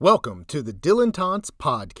Welcome to the Dylan Taunts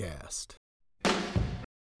Podcast.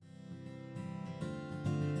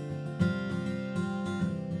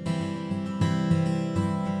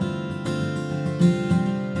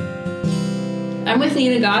 I'm with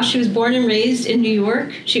Nina Goss. She was born and raised in New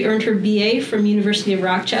York. She earned her BA from University of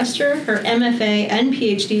Rochester, her MFA and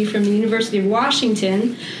PhD from the University of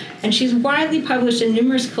Washington, and she's widely published in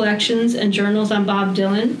numerous collections and journals on Bob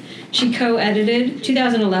Dylan. She co-edited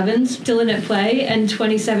 2011's Dylan at Play and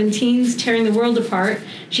 2017's Tearing the World Apart.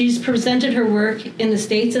 She's presented her work in the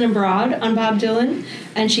States and abroad on Bob Dylan,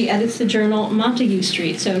 and she edits the journal Montague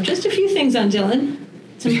Street. So just a few things on Dylan.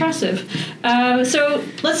 It's impressive. So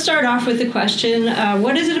let's start off with the question,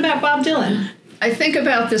 what is it about Bob Dylan? I think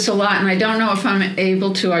about this a lot, and I don't know if I'm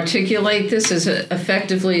able to articulate this as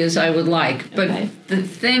effectively as I would like. But okay. The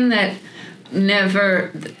thing that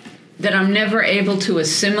I'm never able to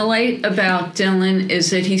assimilate about Dylan is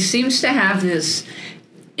that he seems to have this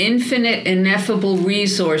infinite, ineffable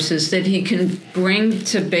resources that he can bring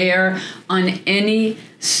to bear on any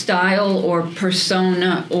style or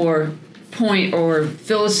persona or point or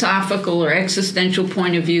philosophical or existential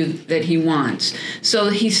point of view that he wants. So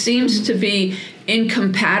he seems to be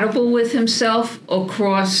incompatible with himself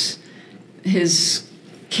across his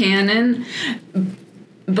canon,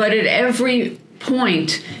 but at every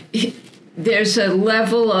point there's a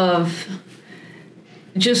level of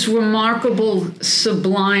just remarkable,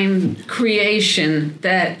 sublime creation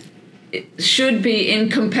that should be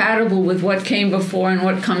incompatible with what came before and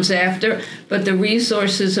what comes after, but the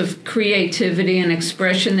resources of creativity and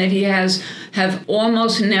expression that he has have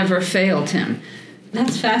almost never failed him.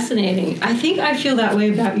 That's fascinating. I think I feel that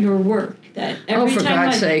way about your work. That every for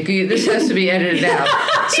God's sake, this has to be edited out.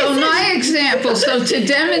 So my example, to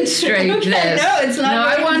demonstrate this. No, it's not. No,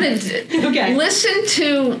 I wanted to listen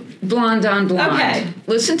to Blonde on Blonde. Okay.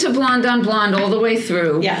 Listen to Blonde on Blonde all the way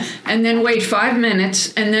through. Yes. And then wait 5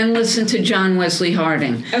 minutes, and then listen to John Wesley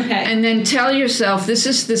Harding. Okay. And then tell yourself this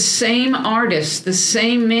is the same artist, the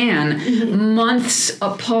same man, months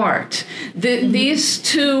apart. These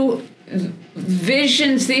two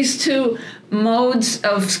visions, these two modes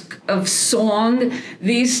of song,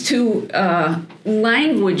 these two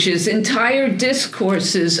languages, entire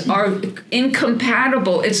discourses are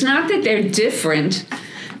incompatible. It's not that they're different,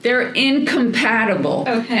 they're incompatible.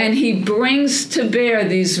 Okay. And he brings to bear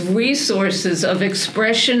these resources of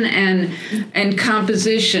expression and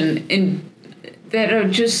composition that are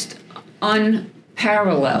just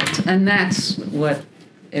unparalleled. And that's what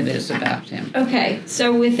it is about him. Okay,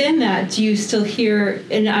 so within that, do you still hear,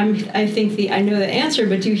 and I know the answer,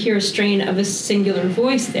 but do you hear a strain of a singular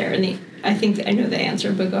voice there? And I think I know the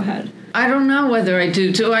answer, but go ahead. I don't know whether I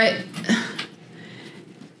do. Do I?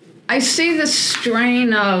 I see the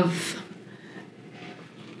strain of.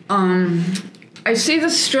 I see the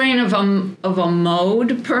strain of a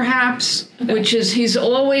mode, perhaps, okay. Which is he's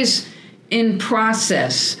always in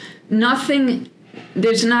process.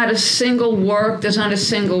 There's not a single work, there's not a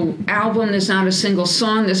single album, there's not a single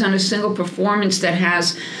song, there's not a single performance that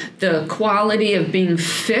has the quality of being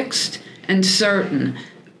fixed and certain.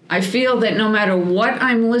 I feel that no matter what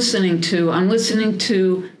I'm listening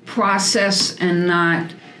to process and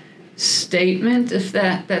not statement, if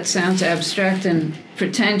that sounds abstract and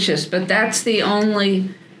pretentious, but that's the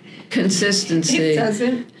only consistency. It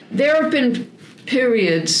doesn't. There have been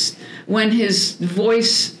periods when his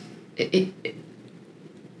voice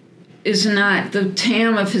is not, the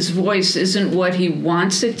tam of his voice isn't what he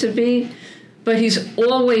wants it to be, but he's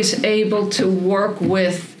always able to work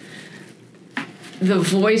with the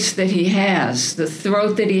voice that he has, the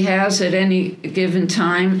throat that he has at any given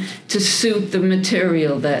time to suit the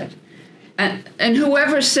material that, and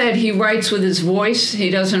whoever said he writes with his voice, he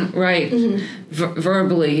doesn't write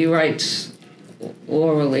verbally, he writes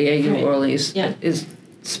orally, orally is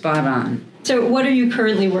spot on. So what are you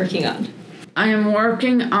currently working on? I am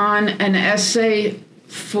working on an essay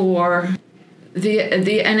for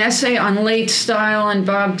an essay on late style and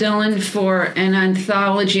Bob Dylan for an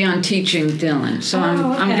anthology on teaching Dylan. So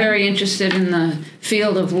I'm very interested in the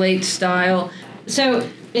field of late style. So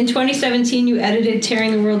in 2017, you edited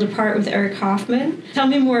Tearing the World Apart with Eric Hoffman. Tell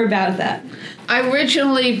me more about that. I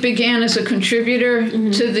originally began as a contributor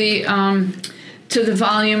to the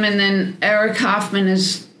volume, and then Eric Hoffman,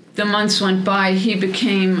 as the months went by, he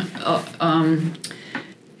became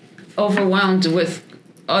overwhelmed with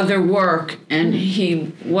other work, and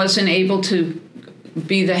he wasn't able to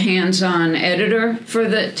be the hands-on editor for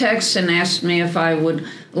the text, and asked me if I would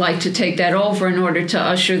like to take that over in order to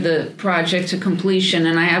usher the project to completion.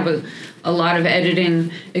 And I have a lot of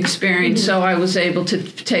editing experience, so I was able to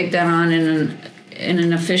take that on in in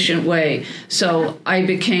an efficient way. So I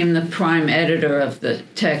became the prime editor of the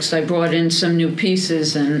text. I brought in some new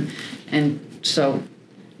pieces, and so,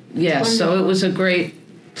 yeah, so it was a great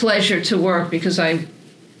pleasure to work, because I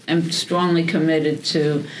am strongly committed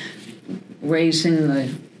to raising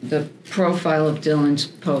the profile of Dylan's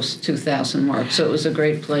post-2000 work. So it was a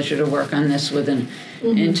great pleasure to work on this with an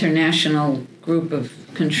international group of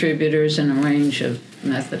contributors and a range of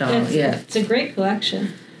methodology. It's a great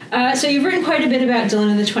collection. So you've written quite a bit about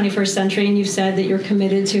Dylan in the 21st century, and you've said that you're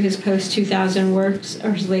committed to his post-2000 works,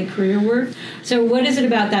 or his late career work. So what is it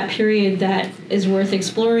about that period that is worth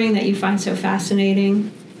exploring, that you find so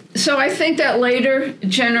fascinating? So I think that later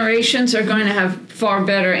generations are going to have far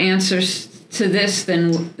better answers to this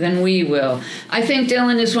than we will. I think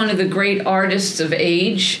Dylan is one of the great artists of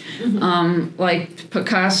age, like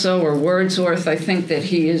Picasso or Wordsworth. I think that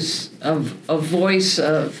he is a voice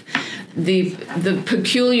of the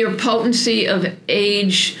peculiar potency of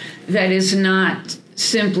age that is not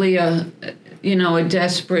simply a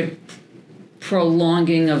desperate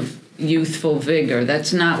prolonging of youthful vigor.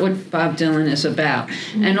 That's not what Bob Dylan is about.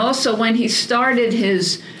 And also, when he started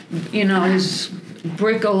his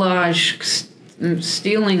bricolage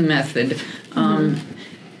stealing method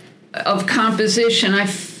of composition,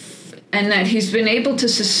 and that he's been able to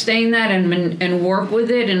sustain that and work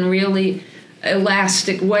with it in really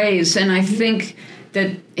elastic ways. And I think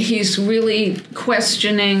that he's really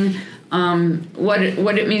questioning what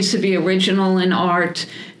it means to be original in art.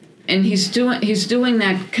 And he's doing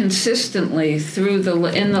that consistently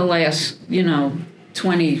in the last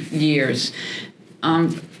 20 years,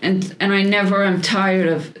 and I never am tired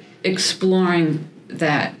of exploring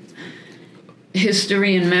that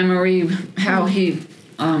history and memory, how he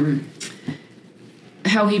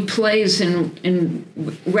plays in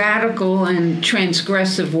radical and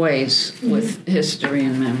transgressive ways with history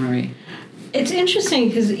and memory. It's interesting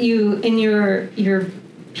because you, in your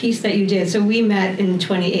piece that you did, so we met in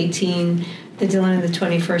 2018, the Dylan in the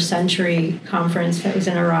 21st Century conference that was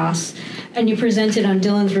in Arras, and you presented on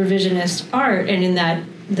Dylan's revisionist art, and in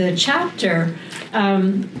the chapter,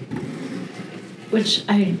 which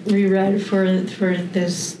I reread for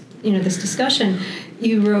this this discussion,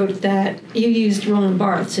 you wrote that you used Roland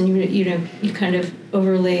Barthes, and you kind of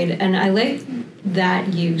overlaid, and I like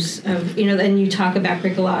that use of, and you talk about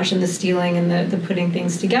bricolage and the stealing and the putting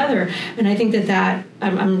things together. And I think that I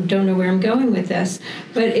don't know where I'm going with this,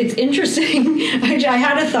 but it's interesting. I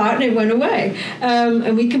had a thought and it went away.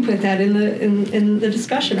 And we can put that in the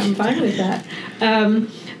discussion. I'm fine with that.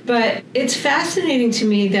 But it's fascinating to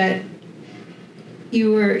me that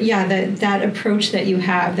you were, that approach that you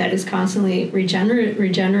have that is constantly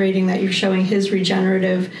regenerating, that you're showing his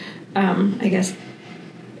regenerative,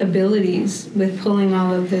 abilities with pulling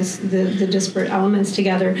all of the disparate elements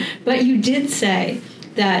together. But you did say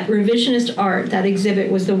that revisionist art, that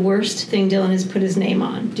exhibit, was the worst thing Dylan has put his name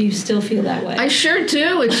on. Do you still feel that way? I sure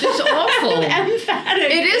do. It's just awful.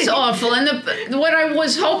 Emphatic. It is awful. And what I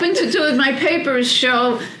was hoping to do with my paper is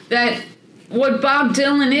show that what Bob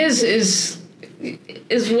Dylan is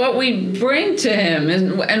what we bring to him,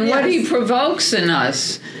 and what he provokes in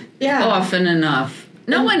us often enough.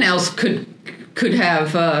 No one else could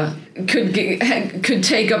have could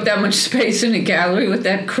take up that much space in a gallery with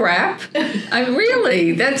that crap.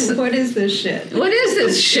 What is this shit? What is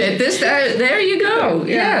this shit? There you go.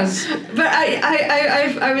 Yeah. Yes. But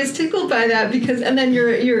I was tickled by that because, and then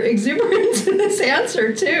your exuberance in this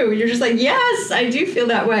answer too. You're just like, yes, I do feel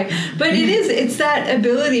that way. But it's that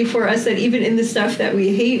ability for us that even in the stuff that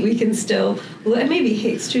we hate, we can still, maybe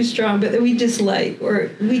hate's too strong, but that we dislike, or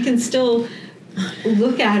we can still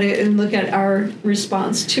look at it and look at our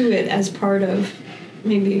response to it as part of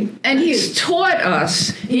maybe. And he's taught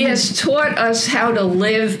us, he has taught us how to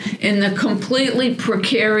live in the completely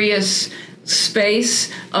precarious space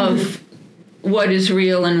of what is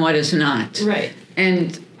real and what is not. Right.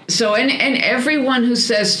 And so, and everyone who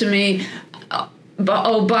says to me, oh,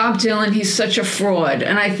 Bob Dylan, he's such a fraud.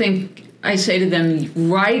 And I say to them,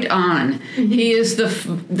 right on. He is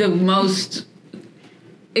the most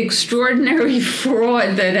extraordinary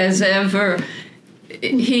fraud that has ever.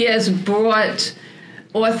 He has brought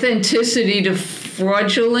authenticity to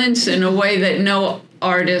fraudulence in a way that no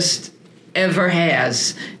artist ever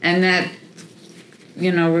has, and that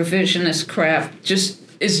revisionist craft is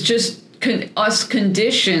us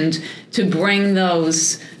conditioned to bring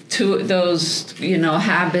those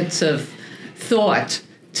habits of thought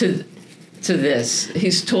to this.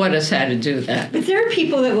 He's taught us how to do that. But there are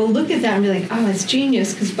people that will look at that and be like, oh, it's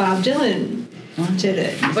genius because Bob Dylan did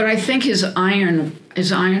it. But I think his iron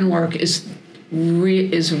work is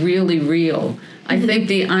really real. I think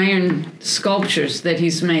the iron sculptures that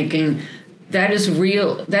he's making, that is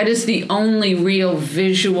real. That is the only real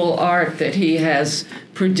visual art that he has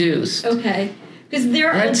produced. Okay. Because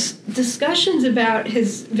there are discussions about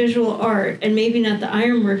his visual art, and maybe not the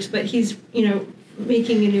ironworks, but he's,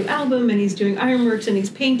 making a new album, and he's doing ironworks, and he's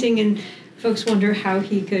painting, and folks wonder how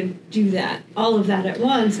he could do that, all of that at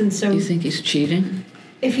once. And so, you think he's cheating?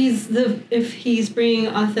 If he's bringing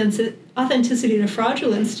authenticity to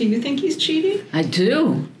fraudulence, do you think he's cheating? I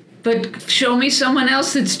do, but show me someone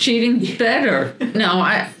else that's cheating better. No,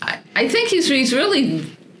 I think he's really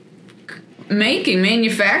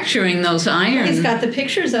manufacturing those irons. He's got the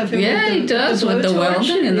pictures of him. Yeah, he does, with the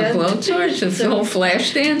welding and the blowtorch, the whole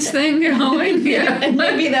flash dance thing going. Yeah, and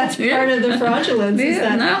maybe that's part of the fraudulence.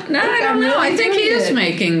 Yeah, no, I don't know. I think he is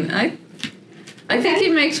making. I think he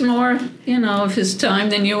makes more, of his time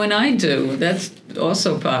than you and I do. That's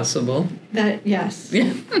also possible. Yes.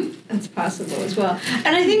 Yeah. That's possible as well.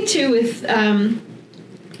 And I think, too, with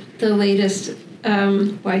the latest,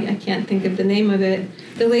 I can't think of the name of it,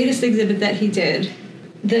 the latest exhibit that he did,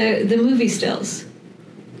 the movie stills.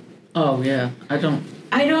 Oh, yeah. I don't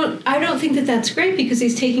think that that's great, because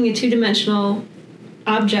he's taking a two-dimensional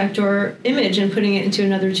object or image and putting it into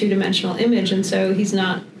another two-dimensional image, and so he's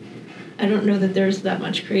not... I don't know that there's that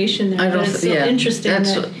much creation there, but it's so interesting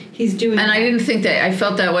that he's doing and that. I didn't think that... I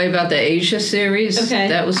felt that way about the Asia series. Okay.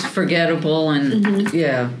 That was forgettable, and,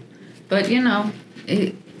 yeah. But,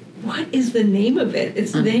 what is the name of it?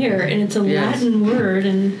 It's there, and it's a Latin word,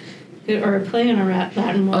 or a play on a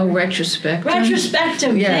Latin word. Oh, retrospectum.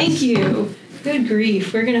 Retrospectum, yes. Thank you. Good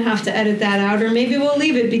grief. We're going to have to edit that out, or maybe we'll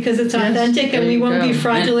leave it because it's authentic and we won't be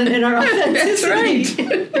fraudulent in our authenticity.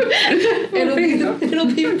 That's right. It'll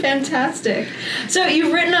be fantastic. So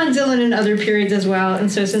you've written on Dylan in other periods as well,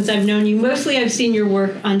 and so since I've known you, mostly I've seen your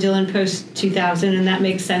work on Dylan post-2000, and that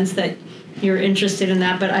makes sense that you're interested in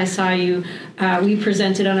that, but I saw you, we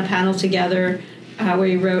presented on a panel together where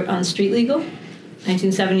you wrote on Street Legal,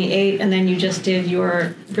 1978, and then you just did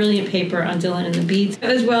your brilliant paper on Dylan and the Beats,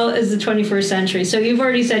 as well as the 21st century. So you've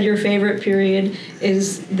already said your favorite period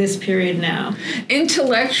is this period now.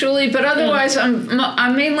 Intellectually, but otherwise I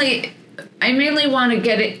mainly want to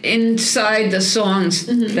get it inside the songs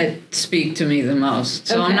that speak to me the most.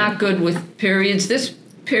 So I'm not good with periods. This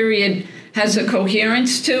period has a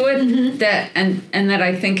coherence to it that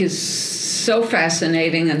I think is so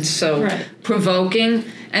fascinating and so provoking.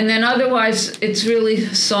 And then otherwise, it's really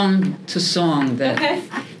song to song. Okay,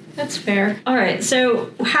 that's fair. All right,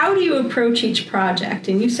 so how do you approach each project?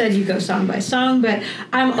 And you said you go song by song, but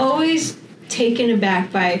I'm always taken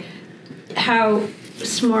aback by how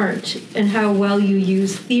smart and how well you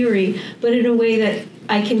use theory, but in a way that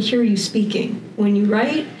I can hear you speaking when you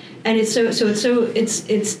write. And it's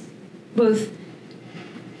it's both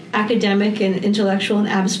academic and intellectual and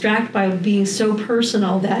abstract by being so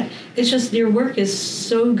personal that it's just your work is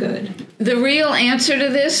so good. The real answer to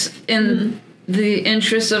this, in the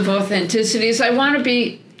interest of authenticity, is I want to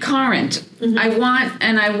be current. I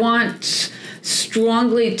want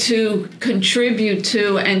strongly to contribute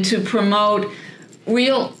to and to promote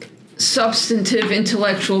real substantive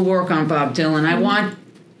intellectual work on Bob Dylan. I want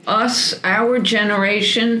our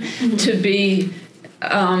generation to be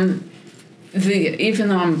even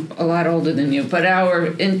though I'm a lot older than you, but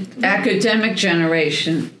our academic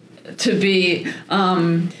generation to be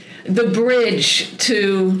the bridge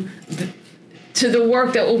to the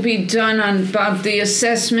work that will be done on Bob, the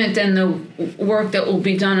assessment and the work that will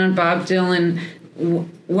be done on Bob Dylan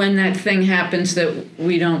when that thing happens that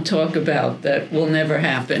we don't talk about, that will never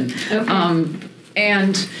happen. Okay.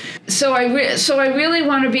 And so I really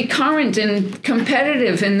want to be current and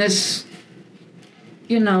competitive in this,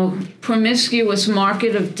 promiscuous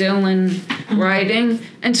market of Dylan writing.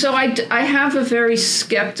 And so I have a very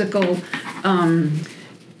skeptical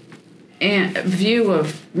view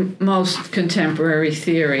of most contemporary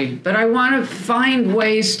theory, but I want to find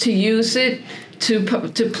ways to use it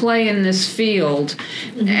to play in this field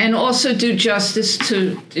and also do justice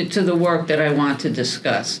to the work that I want to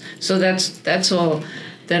discuss. So that's all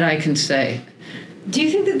that I can say. Do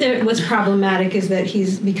you think that what's problematic is that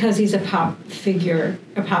because he's a pop figure,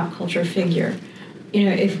 a pop culture figure,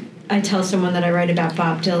 if I tell someone that I write about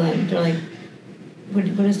Bob Dylan, they're like, what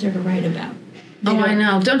is there to write about? I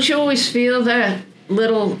know. Don't you always feel that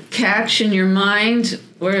little catch in your mind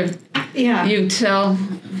where you tell,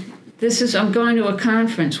 I'm going to a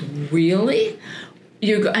conference. Really?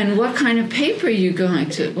 And what kind of paper are you going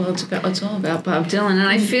to? Well, it's all about Bob Dylan, and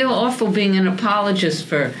I feel awful being an apologist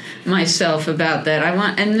for myself about that.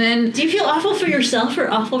 Do you feel awful for yourself or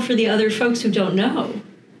awful for the other folks who don't know?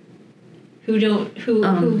 who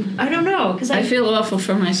I don't know, because I feel awful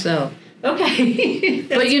for myself. Okay.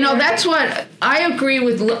 But, that's what I agree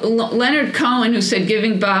with Leonard Cohen, who said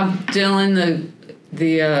giving Bob Dylan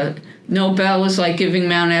the Nobel was like giving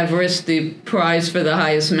Mount Everest the prize for the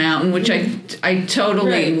highest mountain, which I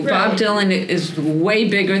totally... Right. Bob Dylan is way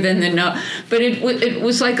bigger than but it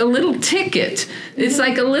was like a little ticket. It's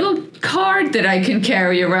like a little card that I can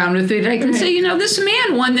carry around with me. I can say, this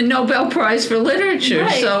man won the Nobel Prize for Literature.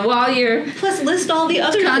 Right. So while you're... Plus list all the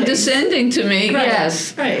other condescending things. to me, Right.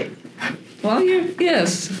 yes. Right. Well,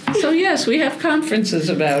 yes. So, yes, we have conferences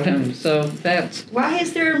about him. So that's... Why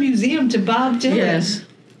is there a museum to Bob Dylan? Yes.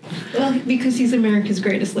 Well, because he's America's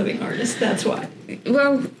greatest living artist. That's why.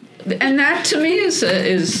 Well, and that to me is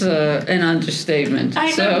an understatement.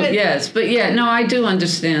 I know, I do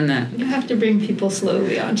understand that. You have to bring people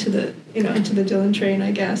slowly onto the Dylan train,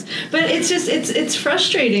 I guess. But it's just it's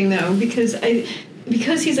frustrating though, because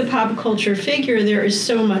he's a pop culture figure. There is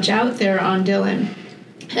so much out there on Dylan,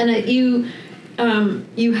 and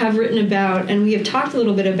you have written about, and we have talked a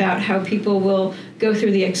little bit about how people will go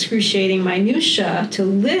through the excruciating minutia to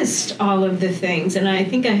list all of the things. And I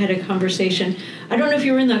think I had a conversation, I don't know if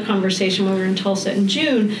you were in that conversation when we were in Tulsa in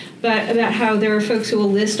June, but about how there are folks who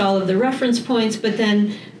will list all of the reference points, but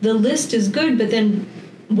then the list is good, but then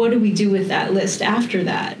what do we do with that list after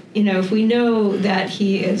that? If we know that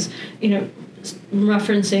he is,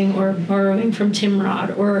 referencing or borrowing from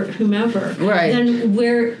Timrod or whomever, right?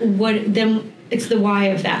 Then it's the why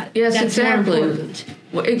of that. Yes, that's exactly. more important.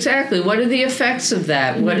 Exactly. What are the effects of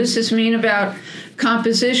that? Mm-hmm. What does this mean about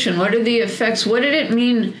composition? What are the effects? What did it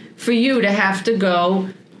mean for you to have to go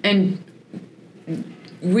and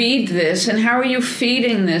read this? And how are you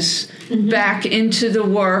feeding this back into the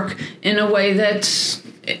work in a way that's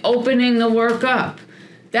opening the work up?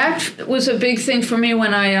 That was a big thing for me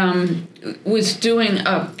when I was doing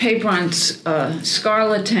a paper on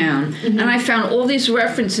Scarlet Town, and I found all these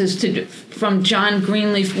references from John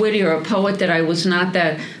Greenleaf Whittier, a poet that I was not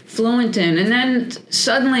that fluent in, and then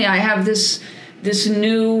suddenly I have this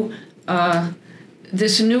new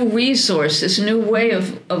resource, this new way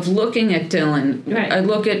of looking at Dylan. Right. I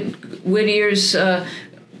look at Whittier's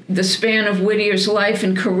the span of Whittier's life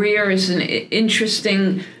and career is an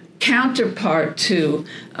interesting counterpart to,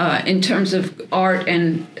 in terms of art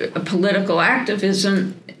and political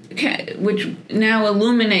activism, which now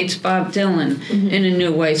illuminates Bob Dylan in a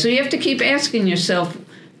new way. So you have to keep asking yourself,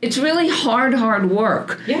 it's really hard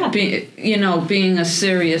work, being a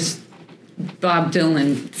serious Bob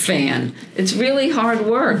Dylan fan. It's really hard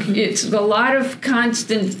work. It's a lot of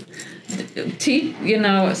constant,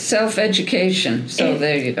 self-education. So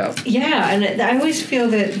there you go. Yeah, and I always feel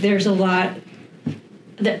that there's a lot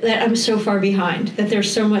that I'm so far behind, that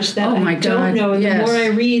there's so much that I don't know. And the more I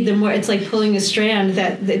read, the more it's like pulling a strand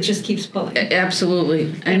that just keeps pulling.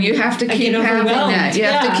 Absolutely. And you have to keep having that. You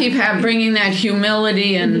have to keep bringing that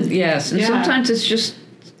humility and and sometimes it's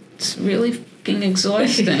really fucking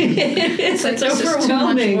exhausting. it's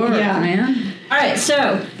overwhelming. Too much work, yeah. Man. All right,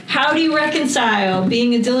 so how do you reconcile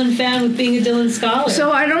being a Dylan fan with being a Dylan scholar?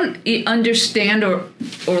 So I don't understand or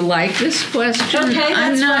like this question. Okay,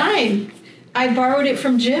 that's fine. I borrowed it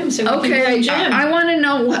from Jim, so we can blame Jim. I want to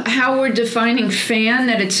know how we're defining fan,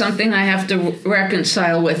 that it's something I have to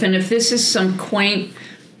reconcile with. And if this is some quaint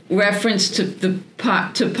reference to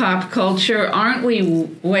pop culture, aren't we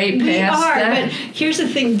way past that? We are, but here's the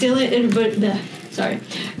thing,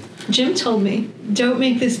 Jim told me, don't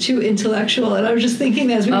make this too intellectual, and I was just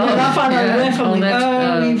thinking as we went off on our riff, I'm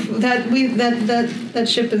that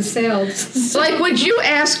ship has sailed. So. Like, would you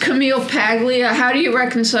ask Camille Paglia, how do you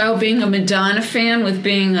reconcile being a Madonna fan with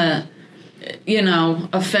being a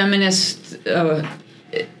feminist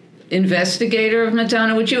investigator of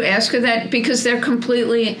Madonna? Would you ask her that? Because they're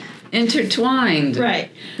completely intertwined.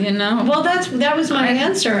 Right. Well, that was my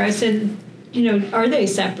answer. I said, are they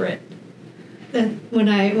separate?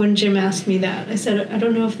 When Jim asked me that, I said, I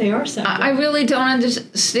don't know if they are separate. I really don't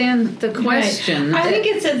understand the question. Right. I think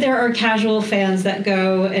it's that there are casual fans that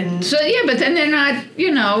go and... So, yeah, but then they're not,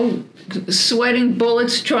 sweating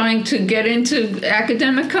bullets trying to get into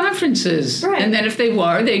academic conferences. Right. And then if they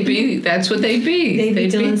were, that's what they'd be. They'd be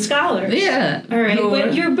Dylan scholars. Yeah. All right,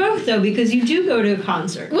 but you're both, though, because you do go to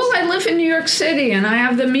concerts. Well, I live in New York City, and I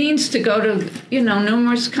have the means to go to,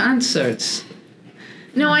 numerous concerts.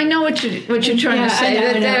 No, I know what you're trying to say.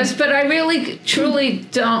 I know. But I really, truly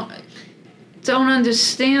don't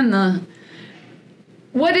understand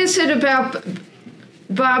what is it about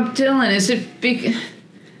Bob Dylan? Is it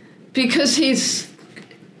because he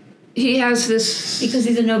has this... Because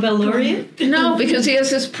he's a Nobel laureate? No, because he has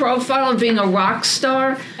this profile of being a rock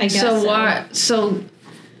star. I guess so. So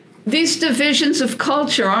these divisions of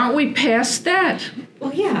culture, aren't we past that?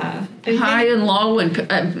 Well, yeah. High and low,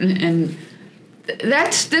 and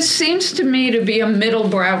this seems to me to be a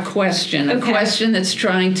middle-brow question, a question that's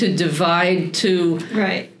trying to divide to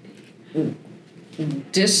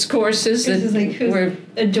discourses that is like were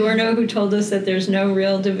Adorno, who told us that there's no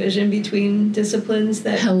real division between disciplines,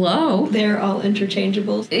 that they're all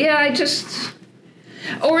interchangeable. Yeah, I just...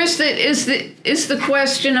 Or is the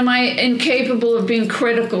question, am I incapable of being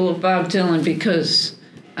critical of Bob Dylan because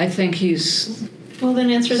I think he's... Well,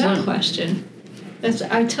 then answer that question.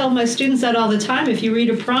 I tell my students that all the time. If you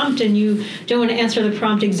read a prompt and you don't want to answer the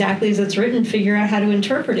prompt exactly as it's written, figure out how to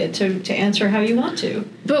interpret it to answer how you want to.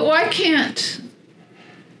 But why can't...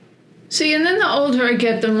 See, and then the older I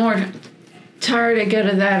get, the more tired I get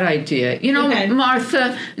of that idea. You know,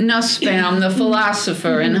 Martha Nussbaum, the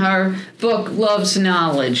philosopher, in her book Love's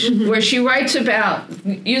Knowledge, where she writes about,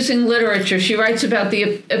 using literature, she writes about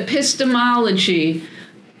the epistemology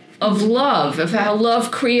of love, of how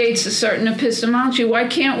love creates a certain epistemology. Why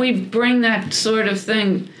can't we bring that sort of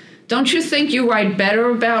thing? Don't you think you write better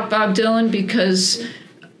about Bob Dylan because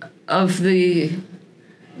of the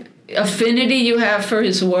affinity you have for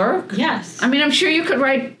his work? Yes. I mean, I'm sure you could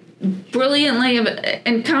write brilliantly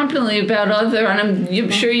and competently about other, and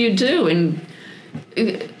I'm sure you do. And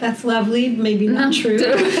that's lovely. Maybe not true.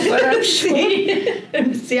 But I'm sure.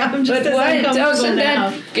 See, I'm just but why doesn't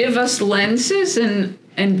that give us lenses and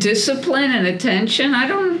discipline and attention? I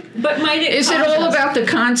don't. But is it all about the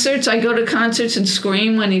concerts? I go to concerts and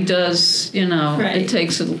scream when he does. You know, it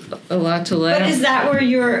takes a lot to laugh. But is that where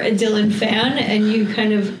you're a Dylan fan and you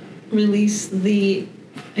kind of release the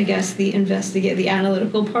investigate, the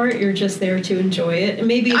analytical part? You're just there to enjoy it. And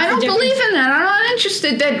maybe I don't believe in that. I'm not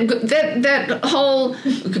interested. That whole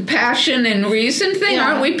passion and reason thing. Yeah.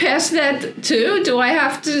 Aren't we past that too? Do I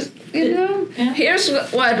have to? You know. Yeah. Here's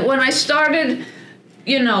what when I started.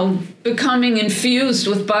 You know, becoming infused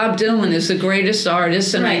with Bob Dylan as the greatest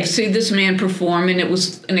artist, and I see this man perform, and it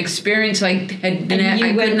was an experience I could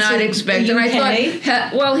not expect. And I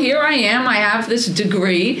thought, well, here I am. I have this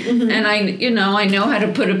degree, and I know how to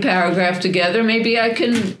put a paragraph together. Maybe I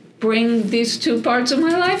can bring these two parts of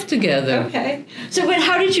my life together. Okay. So,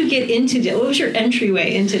 how did you get into Dylan? What was your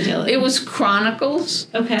entryway into Dylan? It was Chronicles.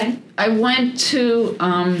 Okay. I went to.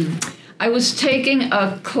 I was taking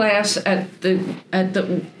a class at the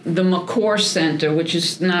McCore Center, which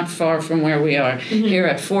is not far from where we are here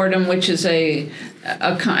at Fordham, which is an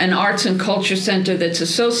arts and culture center that's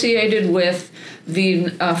associated with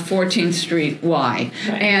the 14th Street Y.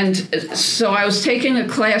 Right. And so I was taking a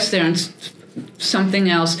class there and something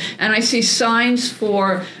else, and I see signs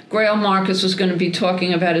for Grail Marcus was going to be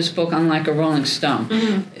talking about his book on Like a Rolling Stone.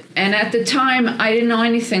 And at the time, I didn't know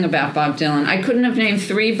anything about Bob Dylan. I couldn't have named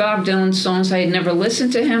 3 Bob Dylan songs. I had never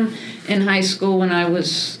listened to him in high school when I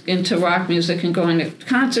was into rock music and going to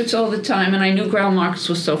concerts all the time, and I knew Grail Marcus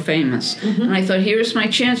was so famous. And I thought, here's my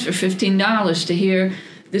chance for $15 to hear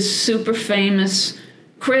this super famous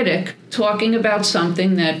critic talking about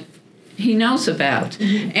something that he knows about.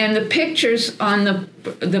 And the pictures on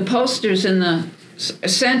the posters in the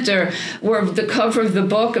center were the cover of the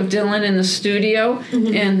book of Dylan in the studio,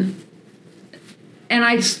 and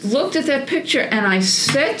I looked at that picture and I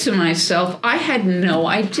said to myself, I had no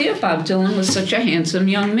idea Bob Dylan was such a handsome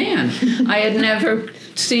young man. I had never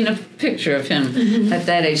seen a picture of him at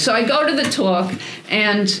that age. So I go to the talk,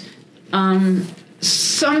 and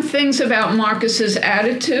some things about Marcus's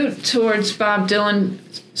attitude towards Bob Dylan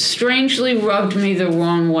strangely rubbed me the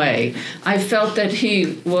wrong way. I felt that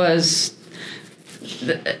he was,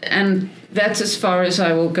 and that's as far as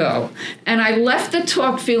I will go. And I left the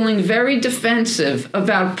talk feeling very defensive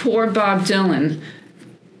about poor Bob Dylan,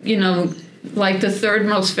 you know, like the third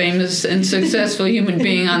most famous and successful human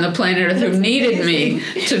being on the planet Earth, who needed me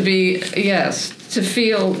to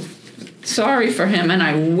feel sorry for him. And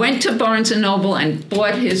I went to Barnes & Noble and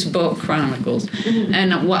bought his book, Chronicles.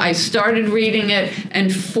 And I started reading it,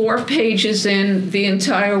 and 4 pages in, the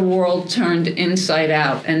entire world turned inside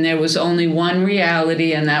out. And there was only one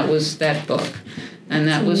reality, and that was that book. And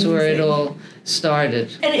that was where it all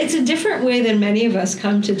started. And it's a different way than many of us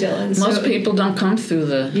come to Dylan. Most people don't come through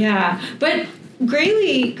the... Yeah. But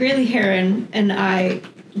Graylee Erin and I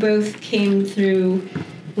both came through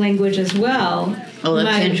language as well. Oh,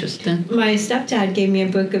 that's interesting. My stepdad gave me a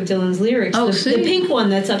book of Dylan's lyrics, the pink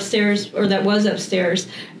one that's upstairs, or that was upstairs,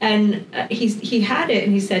 and he had it,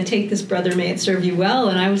 and he said, "Take this, brother, may it serve you well."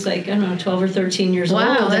 And I was like, I don't know, 12 or 13 years old.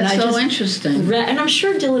 Wow, that's and so interesting. And I'm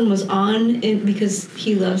sure Dylan was on it because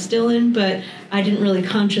he loves Dylan, but I didn't really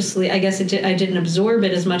consciously, I guess I didn't absorb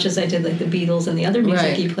it as much as I did like the Beatles and the other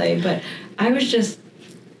music he played, but I was just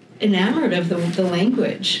enamored of the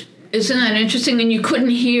language. Isn't that interesting? And you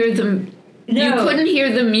couldn't hear them. No. You couldn't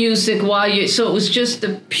hear the music so it was just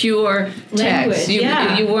the pure text.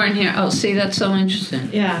 Language, You weren't here. Oh, see, that's so interesting.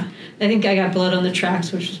 Yeah. I think I got Blood on the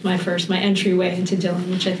Tracks, which was my entryway into Dylan,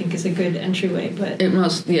 which I think is a good entryway. But it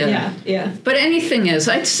must, yeah. Yeah. But anything is.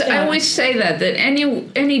 I always say that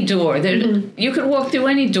any door, you could walk through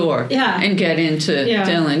any door and get into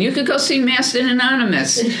Dylan. You could go see Masked and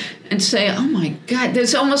Anonymous and say, oh my God,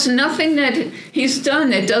 there's almost nothing that he's done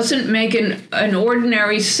that doesn't make an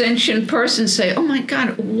ordinary sentient person say, oh my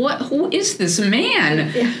God, who is this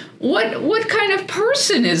man? Yeah. What kind of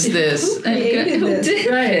person is this? Who created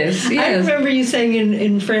this? Yes. I remember you saying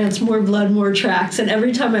in France, more blood, more tracks. And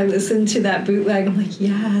every time I listen to that bootleg, I'm like,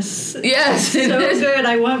 yes. Yes. So good.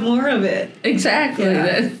 I want more of it. Exactly.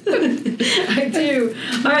 Yeah. I do.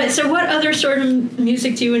 All right. So what other sort of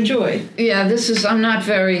music do you enjoy? Yeah, I'm not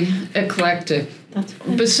very eclectic. That's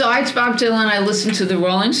fine. Besides Bob Dylan, I listen to the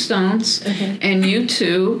Rolling Stones and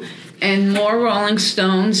U2. And more Rolling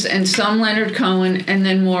Stones, and some Leonard Cohen, and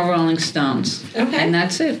then more Rolling Stones. Okay. And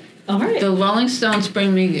that's it. All right. The Rolling Stones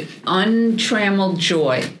bring me untrammeled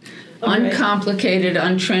joy. Uncomplicated,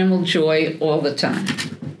 untrammeled joy all the time.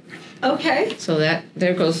 Okay. So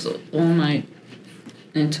there goes all my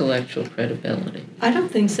intellectual credibility. I don't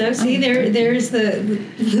think so. See, there's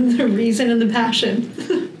the reason and the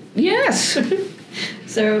passion. Yes.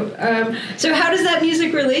 So how does that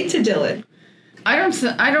music relate to Dylan? I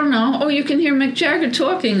don't know. Oh, you can hear Mick Jagger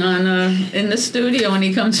talking on in the studio when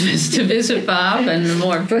he comes to visit Bob and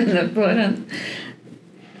more.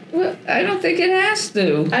 Well, I don't think it has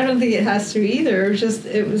to. I don't think it has to either.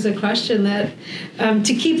 It was a question that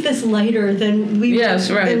to keep this lighter than we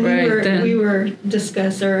were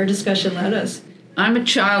discussed, or our discussion led us. I'm a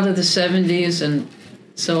child of the 70s, and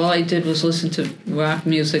so all I did was listen to rock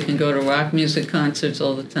music and go to rock music concerts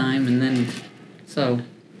all the time, and then so.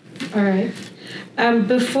 All right.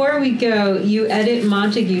 Before we go, you edit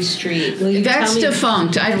Montague Street. Will you that's tell me?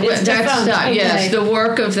 Defunct. It's defunct. Okay. Yes, the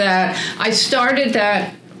work of that. I started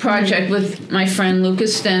that project with my friend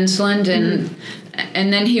Lucas Stensland,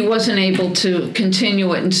 and then he wasn't able to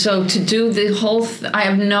continue it. And so to do the whole, I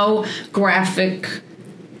have no graphic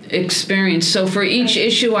experience. So for each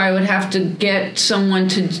issue, I would have to get someone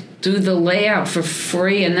to do the layout for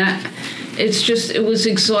free, and that. It was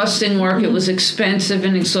exhausting work. It was expensive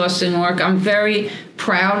and exhausting work. I'm very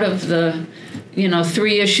proud of the,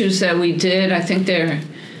 3 issues that we did. I think they're,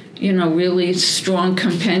 really strong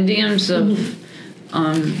compendiums of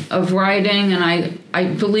writing, and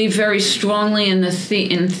I believe very strongly in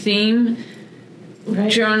in theme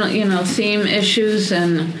journal, theme issues,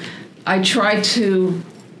 and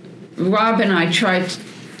Rob and I tried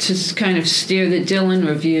to kind of steer the Dylan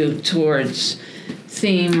Review towards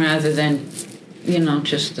theme rather than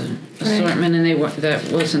just an assortment, and that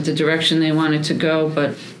wasn't the direction they wanted to go.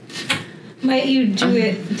 But might you do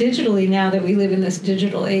it digitally now that we live in this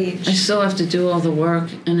digital age? I still have to do all the work,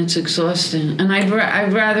 and it's exhausting, and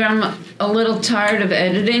I'm a little tired of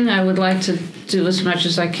editing. I would like to do as much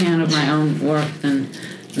as I can of my own work than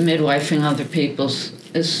midwifing other people's.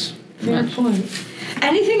 Fair point.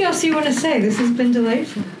 Anything else you want to say? This has been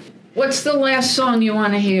delightful. What's the last song you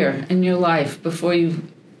want to hear in your life before you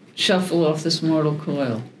shuffle off this mortal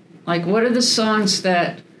coil? Like, what are the songs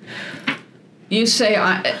that you say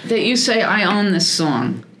I own this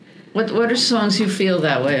song? What are songs you feel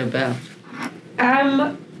that way about?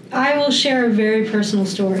 I will share a very personal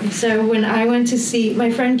story. So when I went to see my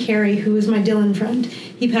friend Carrie, who was my Dylan friend,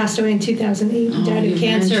 he passed away in 2008. He died of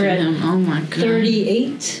cancer at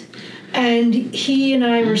 38. And he and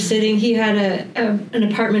I were sitting, he had an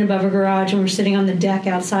apartment above a garage, and we're sitting on the deck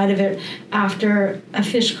outside of it after a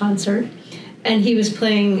Fish concert. And he was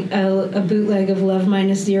playing a bootleg of Love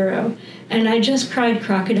Minus Zero. And I just cried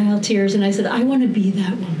crocodile tears, and I said, I want to be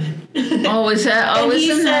that woman. Oh, is that? Oh,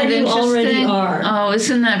 isn't that interesting? You already are. Oh,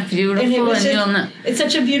 isn't that beautiful? It's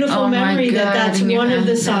such a beautiful memory that's one of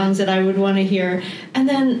the songs that I would want to hear. And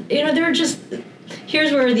then, there are just...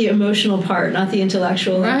 Here's where the emotional part, not the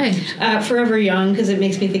intellectual. Right. Forever Young, because it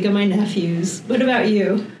makes me think of my nephews. What about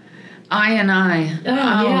you? I and I.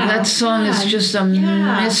 That song is just a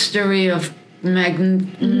mystery of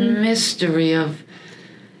mystery of.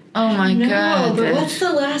 Oh my God! But what's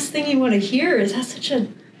the last thing you want to hear? Is that such a?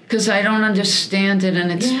 Because I don't understand it,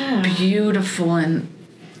 and it's beautiful, and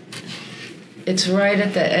it's right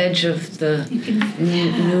at the edge of the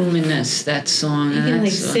numinous, that song. You can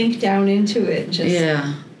sink down into it, just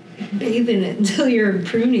bathe in it until you're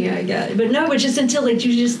pruny, I guess. But no, but just until you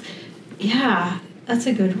just, that's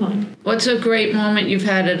a good one. What's a great moment you've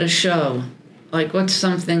had at a show? Like, what's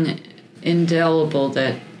something indelible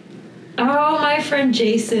that Oh, my friend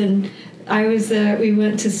Jason. We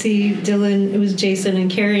went to see Dylan. It was Jason and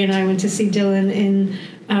Carrie and I went to see Dylan in,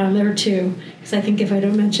 there were two. Because I think if I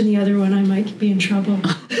don't mention the other one, I might be in trouble.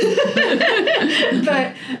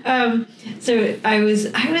 But, so I was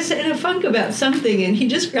in a funk about something, and he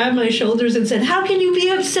just grabbed my shoulders and said, "How can you be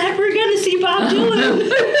upset? We're going to see Bob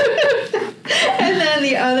Dylan." And then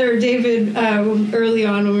the other, David, early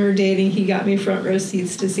on when we were dating, he got me front row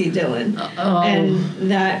seats to see Dylan.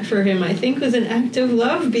 And that, for him, I think, was an act of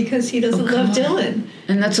love because he doesn't love Dylan.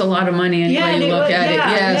 And that's a lot of money any way you look at it.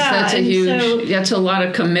 Yes, that's a huge, that's a lot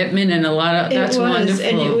of commitment and a lot of, that's wonderful.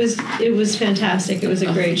 And it was fantastic. It was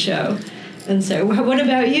a great show. And so, what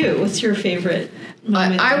about you? What's your favorite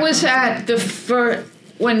moment? I was at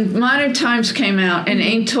when Modern Times came out, and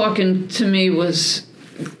Ain't Talking to me was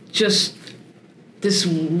just this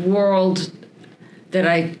world that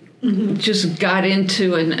I just got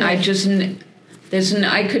into, and I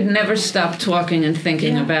could never stop talking and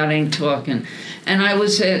thinking about Ain't Talking. And I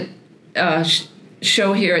was at a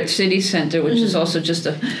show here at City Center, which is also just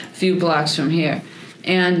a few blocks from here,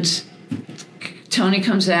 and Tony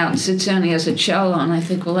comes out and sits down. He has a cello, and I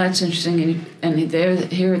think, well, that's interesting. And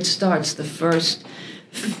here it starts, the first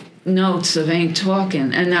notes of Ain't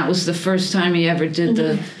Talking, and that was the first time he ever did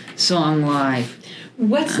the song live.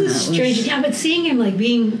 What's the strange? But seeing him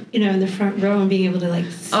being, in the front row and being able to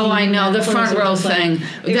I know the front row thing.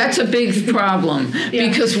 That's a big problem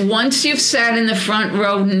because once you've sat in the front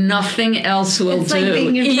row, nothing else will do.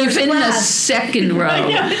 Even the second row. I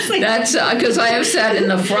know, that's because I have sat in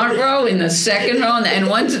the front row, in the second row, and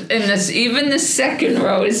once even the second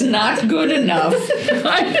row is not good enough.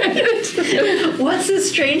 What's the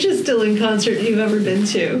strangest Dylan concert you've ever been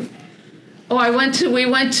to? We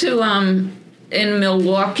went to. In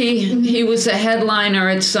Milwaukee, he was a headliner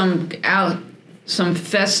at some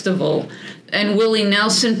festival, and Willie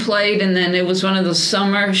Nelson played, and then it was one of the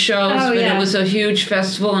summer shows, it was a huge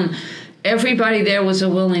festival, and everybody there was a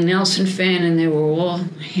Willie Nelson fan, and they were all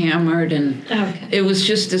hammered, and it was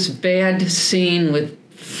just this bad scene with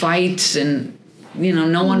fights, and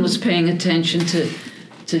no one was paying attention to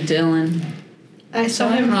Dylan. I saw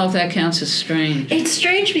him. I don't know if that counts as strange. It's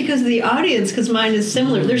strange because of the audience, because mine is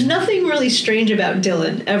similar. There's nothing really strange about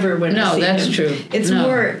Dylan ever when I see him. No, that's true. It's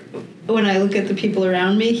more when I look at the people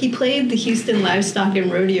around me. He played the Houston Livestock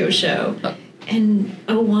and Rodeo Show in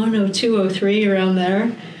 01, 02, 03, around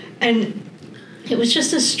there. And it was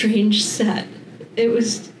just a strange set. It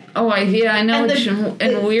was... I know.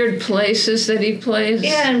 In weird places that he plays.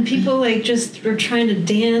 Yeah, and people just were trying to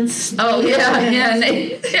dance. And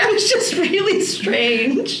it was just really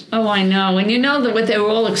strange. Oh, I know. And what they were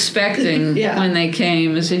all expecting when they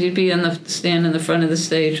came is that you'd be stand in the front of the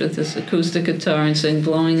stage with this acoustic guitar and sing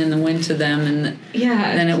 "Blowing in the Wind" to them, and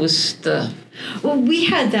then it was the. Well, we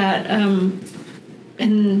had that,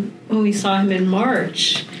 and when we saw him in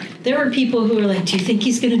March. There were people who were like, "Do you think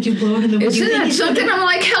he's going to do Blowing in the Wind?" Isn't that something? I'm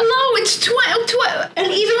like, "Hello, it's 12. And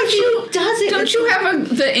even if he does it, don't you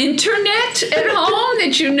have the internet at home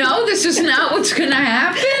that this is not what's going to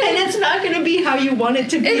happen? And it's not going to be how you want it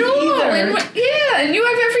to be at all. either. And you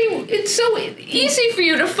have it's so easy for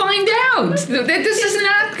you to find out that this is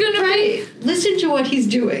not going to be. Listen to what he's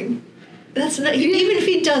doing. That's not, even if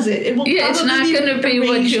he does it will probably it's not going to be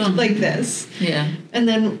what you like this. Yeah. And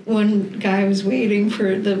then one guy was waiting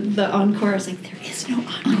for the encore. I was like, there is no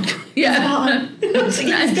encore. Yeah.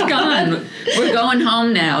 It's gone. We're going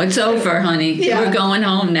home now. It's over, honey. Yeah. We're going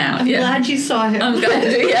home now. I'm glad you saw him. I'm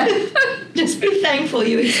glad. Just be thankful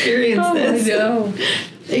you experienced this. I know.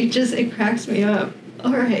 It cracks me up.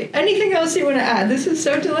 All right. Anything else you want to add? This is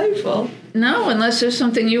so delightful. No, unless there's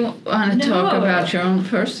something you want to talk about your own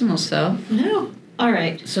personal self. No. All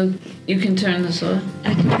right. So you can turn this off.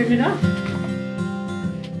 I can turn it off.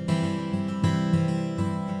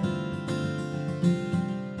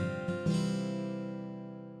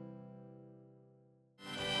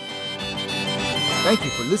 Thank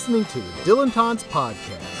you for listening to the Dylan Taunts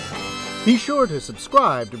Podcast. Be sure to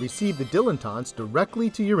subscribe to receive the Dylan Taunts directly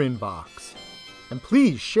to your inbox. And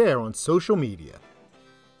please share on social media.